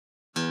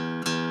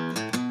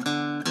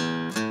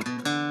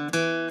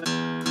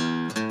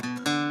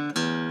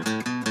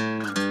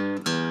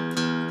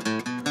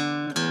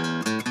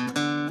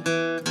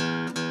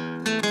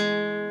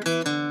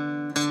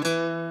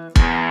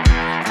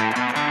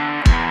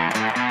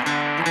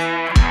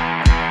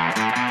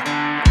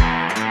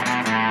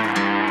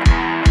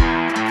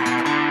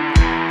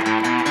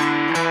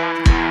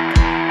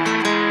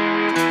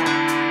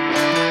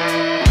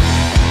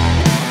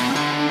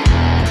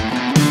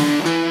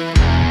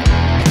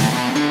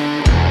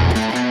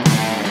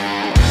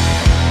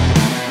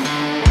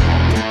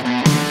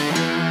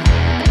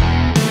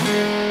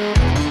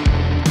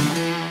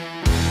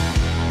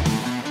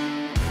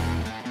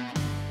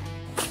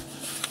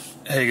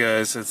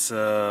guys, it's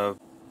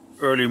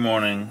early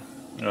morning.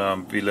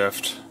 We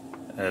left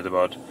at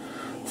about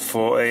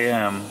 4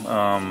 a.m.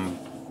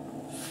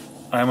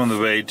 I'm on the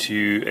way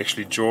to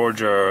actually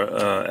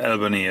Georgia,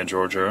 Albany,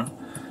 Georgia.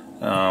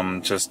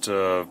 Just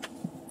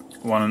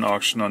won an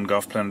auction on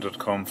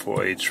golfplanet.com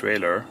for a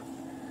trailer.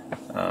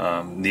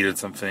 Needed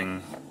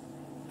something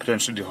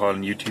potentially to haul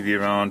an UTV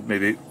around,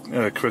 maybe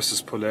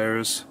Chris's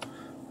Polaris,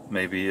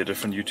 maybe a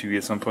different UTV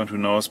at some point, who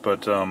knows,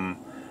 but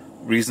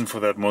reason for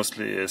that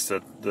mostly is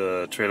that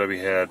the trailer we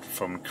had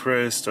from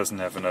Chris doesn't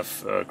have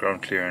enough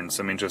ground clearance.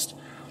 I mean, just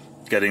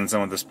getting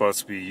some of the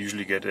spots we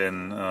usually get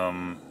in,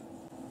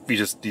 we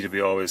just need to be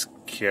always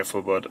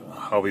careful about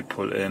how we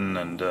pull in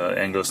and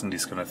angles and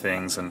these kind of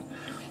things, and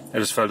I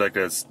just felt like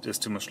there's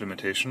too much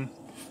limitation.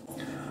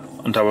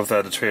 On top of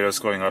that, the trailers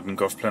going out on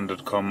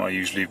golfplanet.com are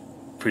usually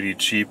pretty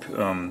cheap.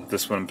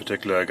 This one in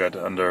particular I got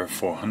under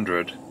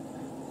 400.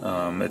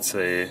 It's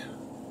a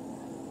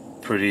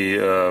pretty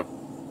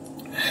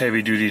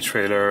heavy-duty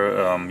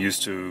trailer,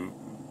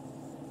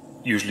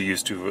 usually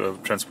used to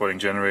transporting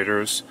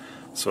generators,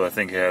 so I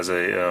think it has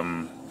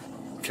a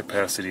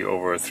capacity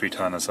over 3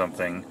 ton or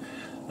something.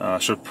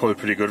 Should pull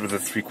pretty good with a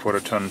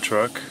 3/4 ton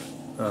truck.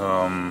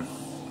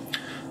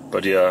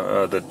 But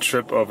yeah, the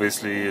trip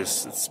obviously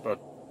it's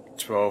about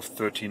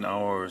 12-13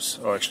 hours,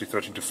 or actually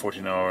 13 to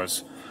 14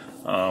 hours.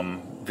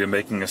 We're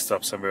making a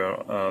stop somewhere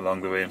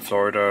along the way in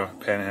Florida,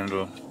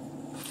 Panhandle,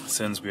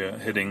 since we're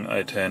hitting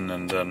I-10,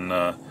 and then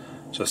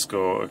just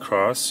go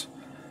across.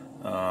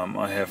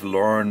 I have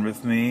Lauren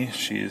with me.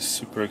 She is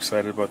super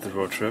excited about the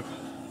road trip.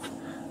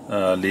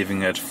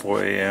 Leaving at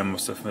 4 a.m.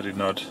 was definitely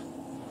not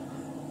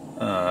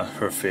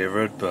her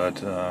favorite,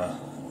 but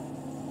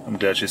I'm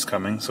glad she's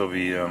coming, so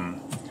we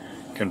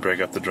can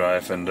break up the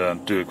drive and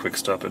do a quick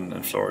stop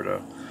in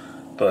Florida.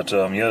 But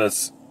yeah,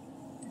 let's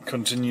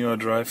continue our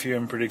drive here.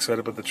 I'm pretty excited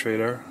about the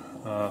trailer.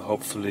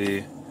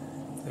 Hopefully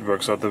it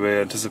works out the way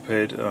I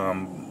anticipate.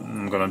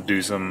 I'm gonna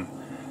do some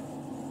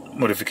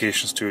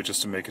modifications to it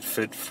just to make it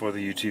fit for the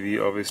UTV.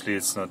 Obviously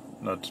it's not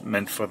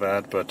meant for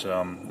that, but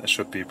it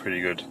should be a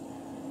pretty good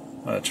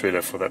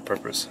trailer for that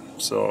purpose.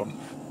 So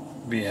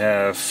we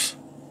have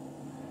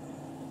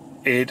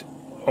 8,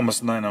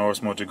 almost 9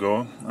 hours more to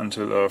go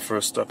until our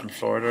first stop in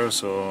Florida,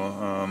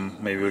 so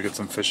maybe we'll get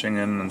some fishing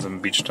in and some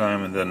beach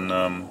time, and then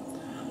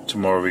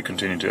tomorrow we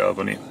continue to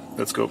Albany.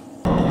 Let's go.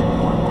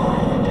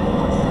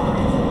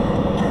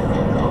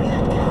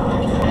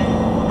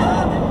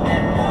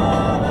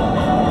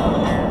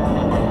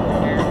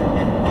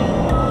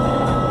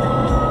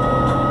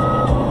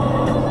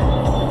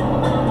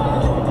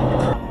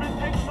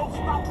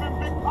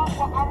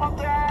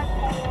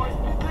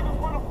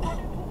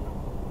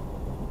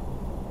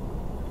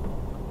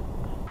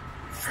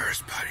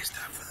 First party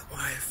stop for the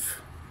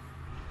wife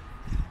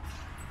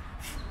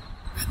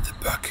and the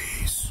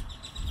Buckies.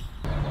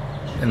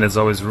 And there's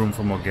always room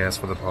for more gas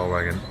for the Power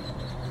Wagon.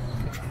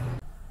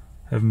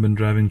 Haven't been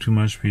driving too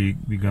much.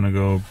 We're gonna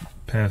go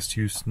past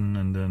Houston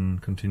and then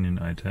continue in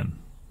I-10.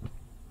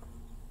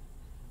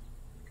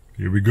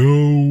 Here we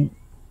go!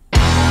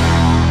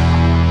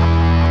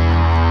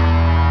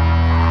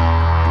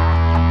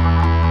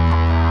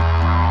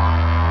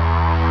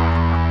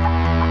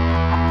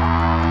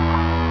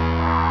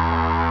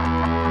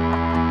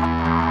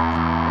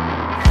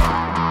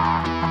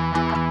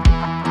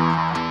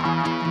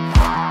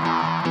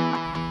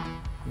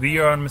 We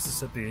are in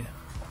Mississippi.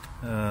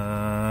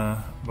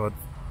 About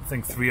I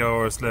think 3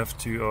 hours left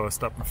to our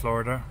stop in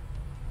Florida,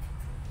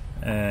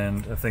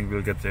 and I think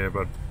we'll get there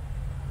about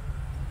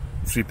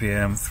 3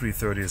 p.m.,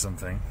 3:30 or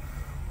something,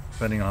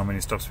 depending on how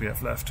many stops we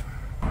have left.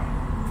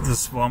 The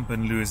swamp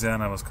in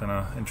Louisiana was kind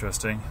of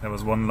interesting. There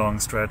was one long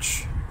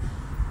stretch.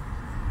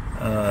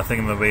 I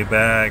think on the way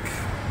back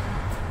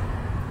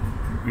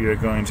we are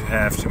going to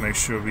have to make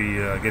sure we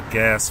get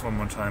gas one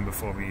more time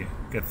before we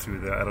get through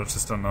there. I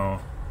just don't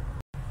know.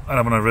 I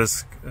don't want to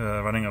risk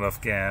running out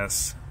of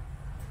gas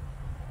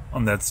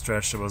on that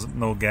stretch. There was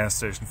no gas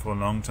station for a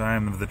long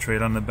time, and with the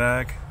trailer on the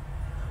back,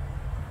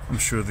 I'm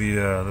sure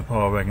the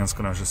Power Wagon's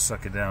gonna just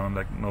suck it down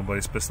like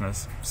nobody's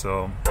business.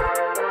 So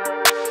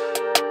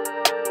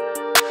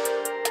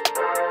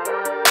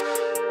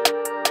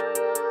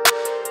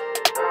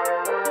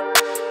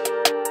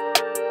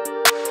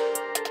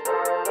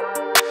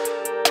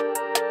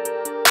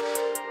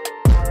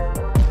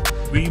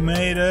we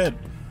made it.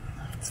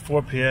 It's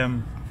 4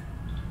 p.m.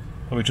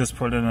 We just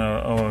pulled in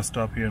our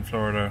stop here in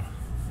Florida.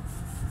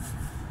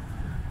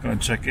 Gonna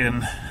check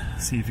in,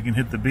 see if we can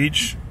hit the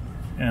beach,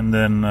 and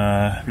then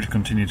we'll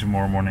continue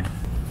tomorrow morning.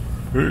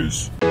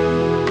 Peace!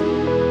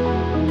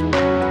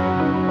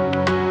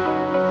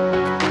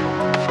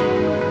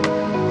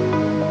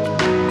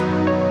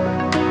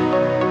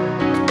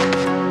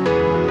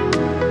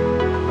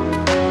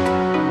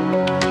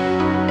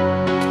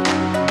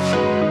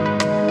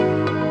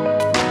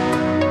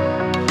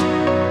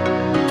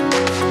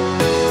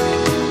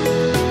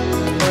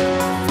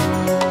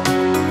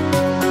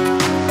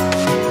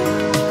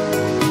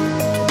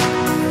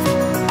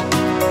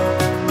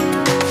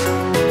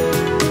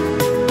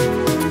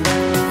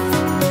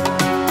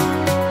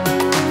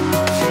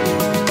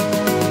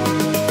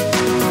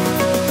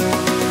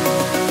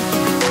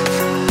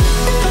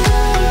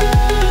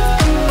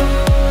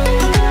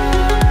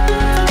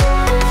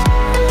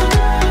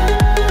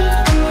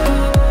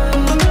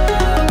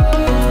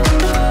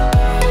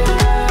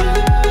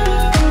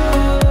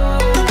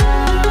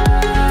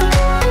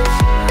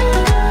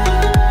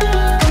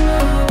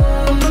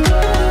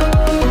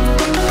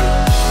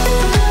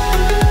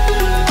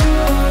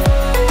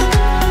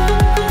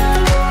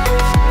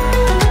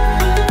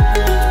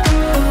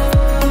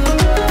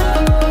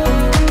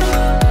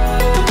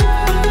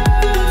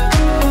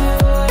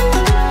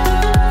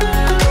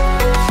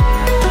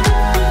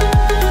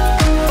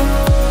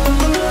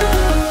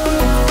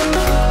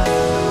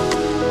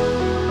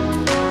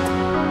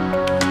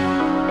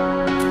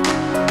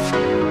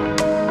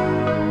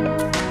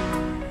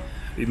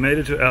 made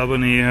it to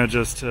Albany. I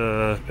just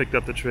picked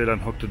up the trailer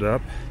and hooked it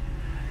up.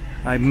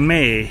 I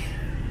may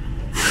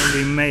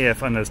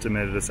have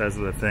underestimated the size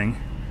of the thing,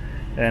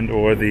 and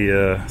or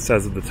the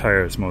size of the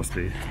tires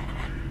mostly.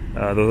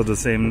 Those are the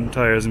same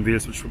tires and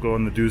wheels which will go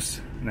on the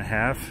Deuce and a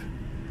half,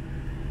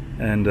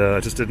 and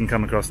it just didn't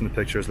come across in the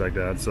pictures like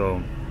that.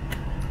 So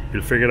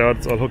we'll figure it out.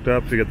 It's all hooked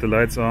up. We get the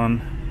lights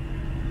on,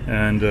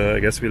 and I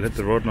guess we'll hit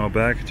the road now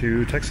back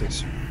to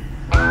Texas.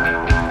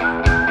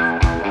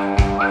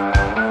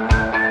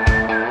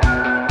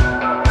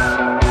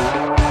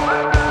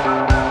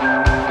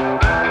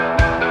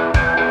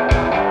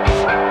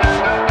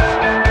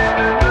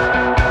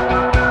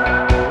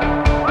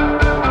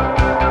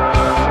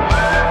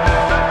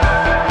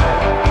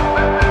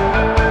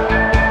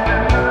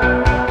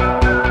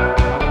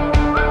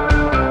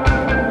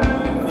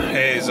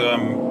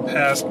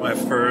 My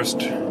first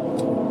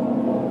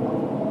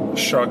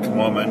shock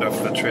moment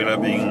of the trailer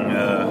being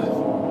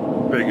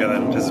bigger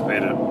than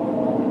anticipated.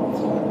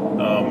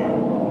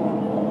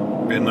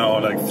 We're now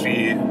like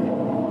 3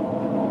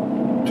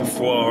 to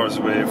 4 hours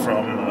away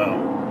from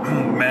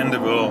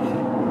Mandeville,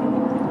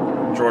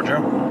 Georgia.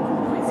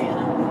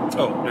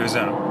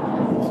 Louisiana.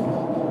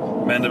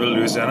 Mandeville,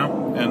 Louisiana,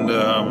 and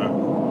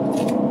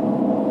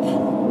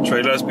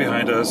trailers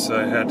behind us.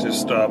 I had to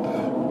stop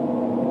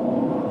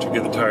to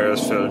get the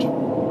tires filled.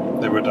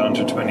 They were down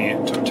to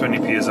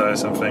 20 psi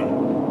something.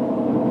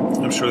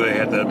 I'm sure they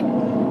had that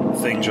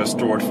thing just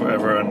stored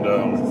forever, and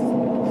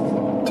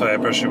tire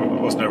pressure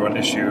was never an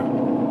issue.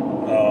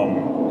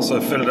 So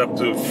I filled it up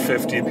to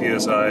 50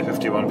 psi,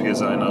 51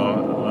 psi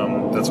now.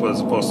 That's what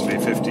it's supposed to be,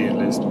 50 at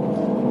least.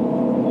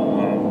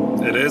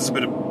 It is a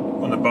bit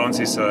on the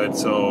bouncy side,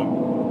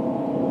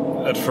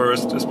 so at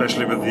first,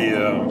 especially with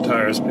the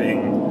tires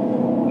being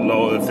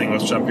low, the thing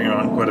was jumping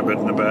around quite a bit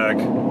in the back.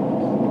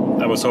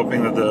 I was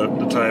hoping that the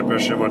tire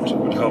pressure would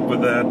help with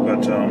that,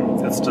 but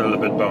it's still a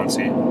bit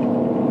bouncy.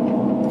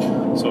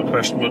 So the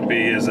question would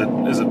be, is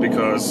it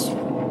because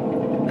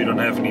we don't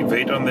have any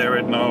weight on there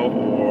right now,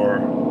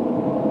 or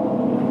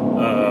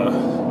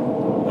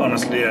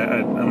honestly,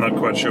 I'm not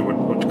quite sure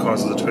what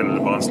causes the trailer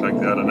to bounce like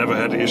that. I never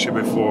had the issue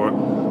before,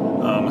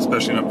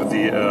 especially not with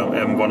the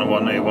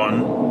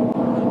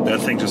M101A1.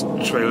 That thing just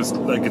trails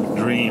like a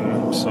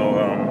dream, so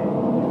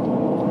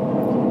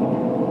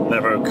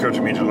never occurred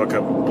to me to look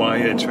up why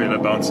a trailer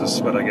bounces,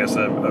 but I guess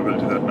I will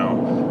do that now.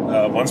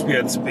 Once we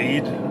had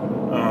speed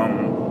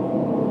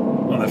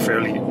on a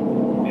fairly,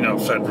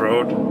 flat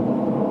road,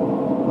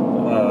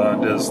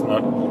 there's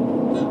not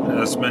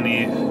as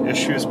many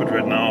issues, but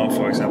right now,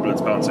 for example,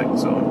 it's bouncing.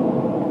 So,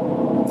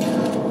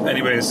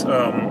 anyways,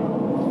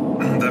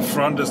 the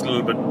front is a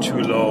little bit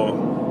too low.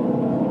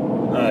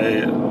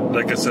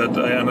 Like I said,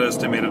 I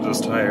underestimated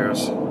those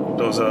tires.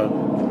 Those are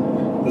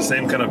the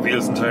same kind of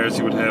wheels and tires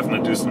you would have in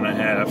a Deuce and a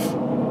half,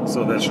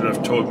 so that should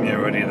have told me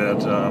already that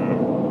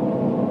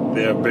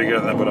they are bigger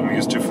than what I'm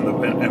used to from the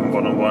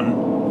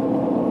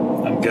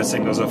M101. I'm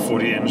guessing those are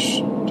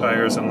 40-inch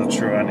tires. I'm not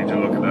sure. I need to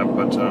look it up.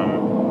 But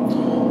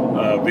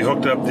we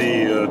hooked up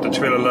the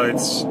trailer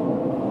lights,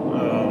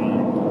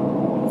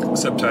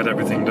 zip tied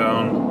everything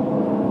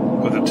down,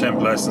 put the temp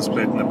license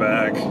plate in the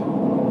back,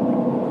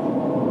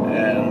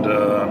 and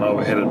now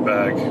we're headed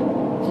back.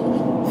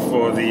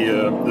 For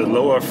the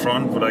lower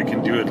front, what I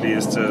can do at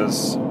least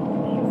is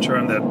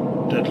turn that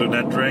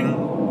lunette ring,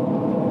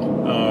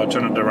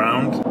 turn it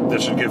around.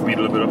 That should give me a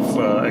little bit of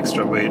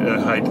extra weight,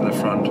 height in the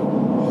front.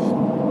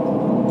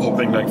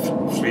 Hoping like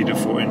 3 to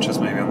 4 inches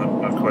maybe,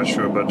 I'm not quite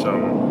sure, but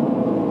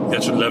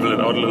that should level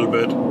it out a little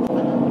bit.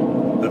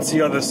 Let's see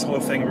how this whole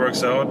thing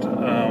works out.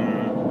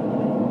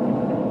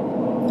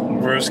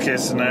 Worst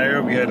case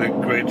scenario, we had a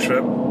great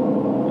trip.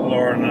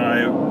 Laura and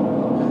I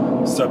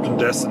stopped in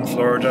Destin,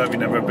 Florida. We've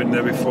never been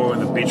there before,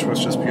 and the beach was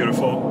just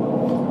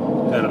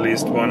beautiful. Had at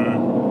least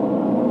one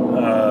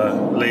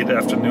late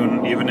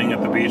afternoon, evening at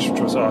the beach, which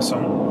was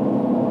awesome.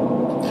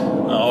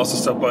 I also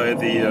stopped by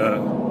the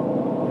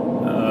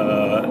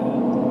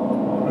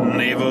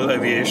Naval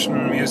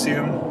Aviation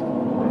Museum,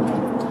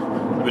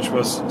 which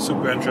was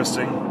super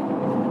interesting.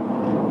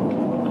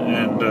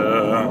 And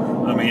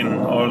I mean,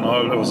 all in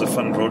all, it was a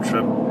fun road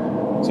trip.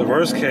 So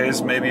worst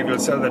case, maybe we'll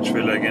sell that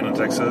trailer again in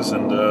Texas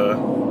and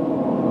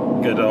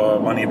get our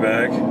money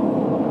back,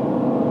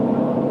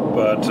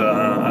 but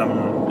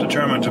I'm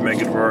determined to make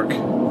it work.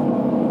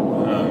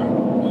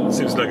 It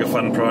seems like a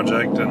fun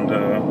project, and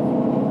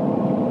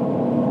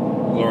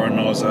Lauren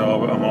knows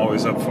I'm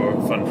always up for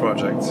fun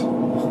projects.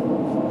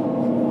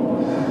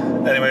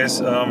 Anyways,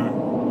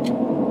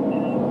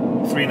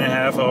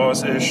 3.5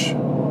 hours ish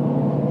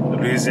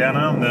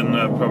Louisiana, and then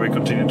probably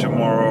continue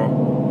tomorrow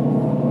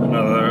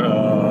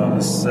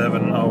another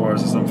 7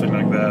 hours or something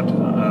like that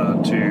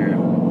to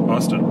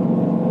Boston.